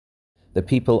The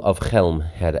people of Chelm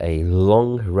had a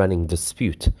long-running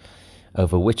dispute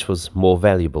over which was more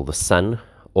valuable, the sun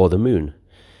or the moon.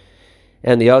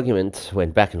 And the argument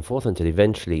went back and forth until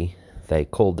eventually they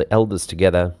called the elders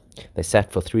together. They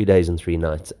sat for 3 days and 3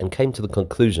 nights and came to the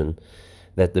conclusion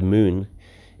that the moon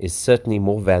is certainly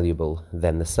more valuable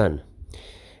than the sun.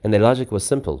 And their logic was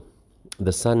simple.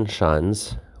 The sun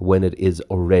shines when it is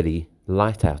already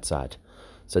light outside,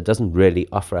 so it doesn't really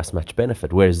offer us much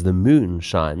benefit, whereas the moon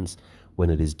shines when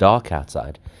it is dark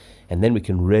outside, and then we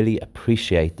can really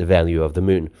appreciate the value of the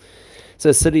moon. So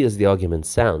as silly as the argument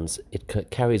sounds,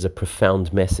 it carries a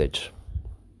profound message.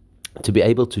 To be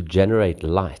able to generate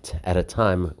light at a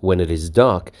time when it is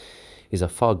dark is a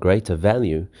far greater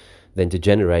value than to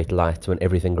generate light when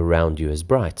everything around you is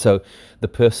bright. So the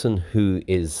person who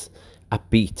is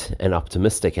upbeat and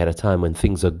optimistic at a time when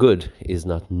things are good is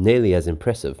not nearly as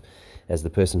impressive as the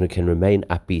person who can remain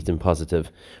upbeat and positive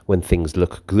when things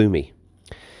look gloomy.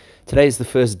 Today is the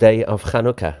first day of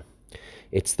Chanukah.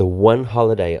 It's the one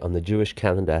holiday on the Jewish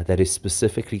calendar that is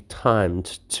specifically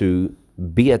timed to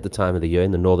be at the time of the year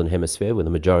in the Northern Hemisphere, where the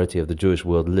majority of the Jewish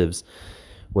world lives,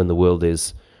 when the world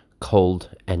is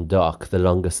cold and dark, the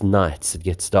longest nights. It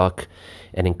gets dark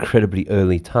at incredibly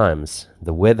early times.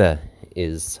 The weather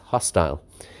is hostile.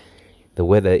 The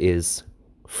weather is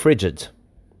frigid.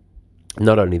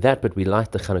 Not only that, but we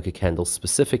light the Chanukah candles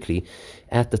specifically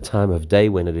at the time of day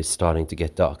when it is starting to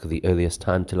get dark. The earliest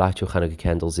time to light your Chanukah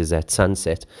candles is at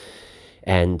sunset.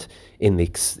 And in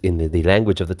the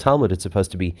language of the Talmud, it's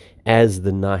supposed to be as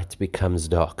the night becomes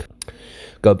dark.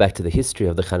 Go back to the history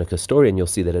of the Chanukah story and you'll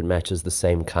see that it matches the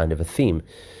same kind of a theme.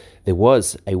 There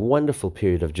was a wonderful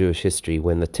period of Jewish history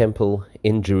when the temple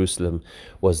in Jerusalem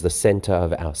was the center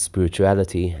of our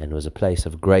spirituality and was a place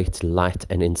of great light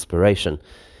and inspiration.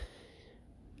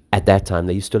 At that time,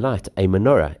 they used to light a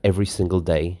menorah every single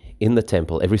day in the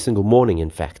temple, every single morning, in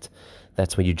fact.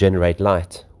 That's when you generate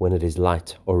light, when it is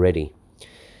light already.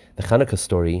 The Chanukah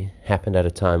story happened at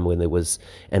a time when there was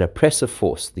an oppressive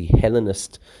force, the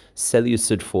Hellenist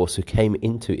Seleucid force, who came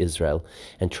into Israel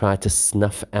and tried to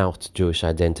snuff out Jewish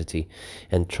identity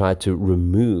and tried to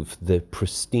remove the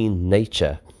pristine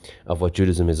nature of what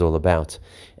Judaism is all about.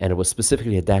 And it was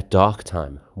specifically at that dark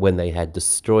time when they had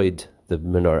destroyed the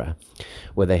menorah,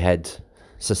 where they had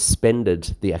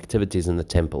suspended the activities in the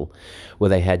temple, where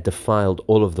they had defiled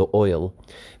all of the oil.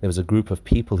 There was a group of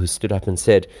people who stood up and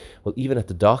said, well, even at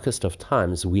the darkest of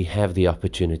times, we have the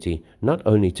opportunity not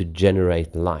only to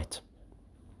generate light,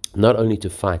 not only to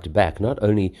fight back, not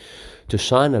only to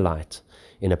shine a light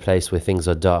in a place where things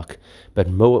are dark, but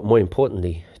more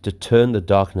importantly, to turn the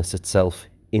darkness itself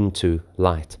into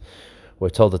light. We're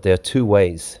told that there are 2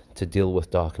 ways to deal with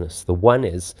darkness. The one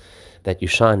is that you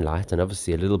shine light, and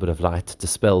obviously a little bit of light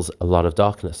dispels a lot of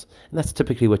darkness. And that's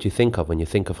typically what you think of when you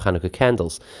think of Chanukah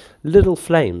candles. Little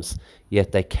flames,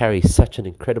 yet they carry such an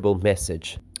incredible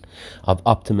message of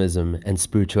optimism and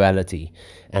spirituality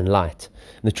and light.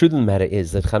 And the truth of the matter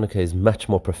is that Chanukah is much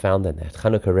more profound than that.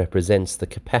 Chanukah represents the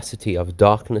capacity of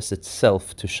darkness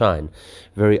itself to shine.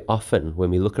 Very often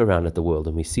when we look around at the world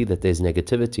and we see that there's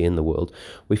negativity in the world,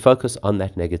 we focus on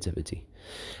that negativity.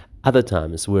 Other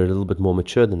times we're a little bit more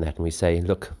mature than that and we say,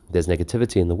 look, there's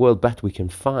negativity in the world, but we can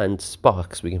find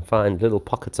sparks, we can find little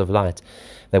pockets of light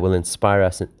that will inspire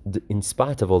us in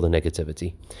spite of all the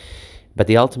negativity. But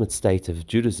the ultimate state of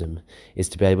Judaism is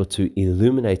to be able to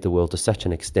illuminate the world to such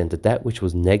an extent that that which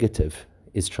was negative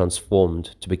is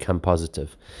transformed to become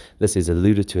positive. This is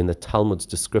alluded to in the Talmud's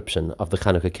description of the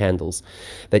Chanukah candles,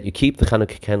 that you keep the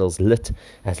Chanukah candles lit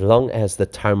as long as the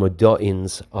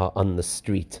Tarmodoins are on the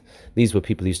street. These were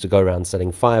people who used to go around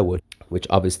selling firewood, which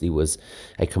obviously was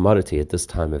a commodity at this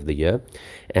time of the year,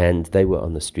 and they were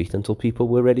on the street until people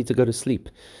were ready to go to sleep.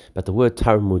 But the word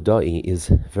Tarmudai is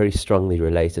very strongly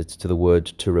related to the word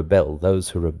to rebel, those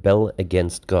who rebel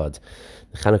against God.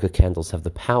 The Chanukah candles have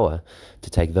the power to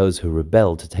take those who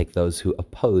rebel, to take those who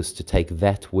oppose, to take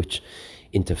that which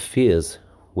interferes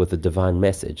with the divine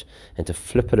message and to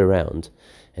flip it around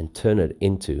and turn it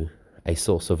into a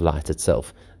source of light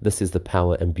itself. This is the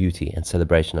power and beauty and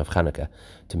celebration of Chanukah,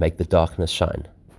 to make the darkness shine.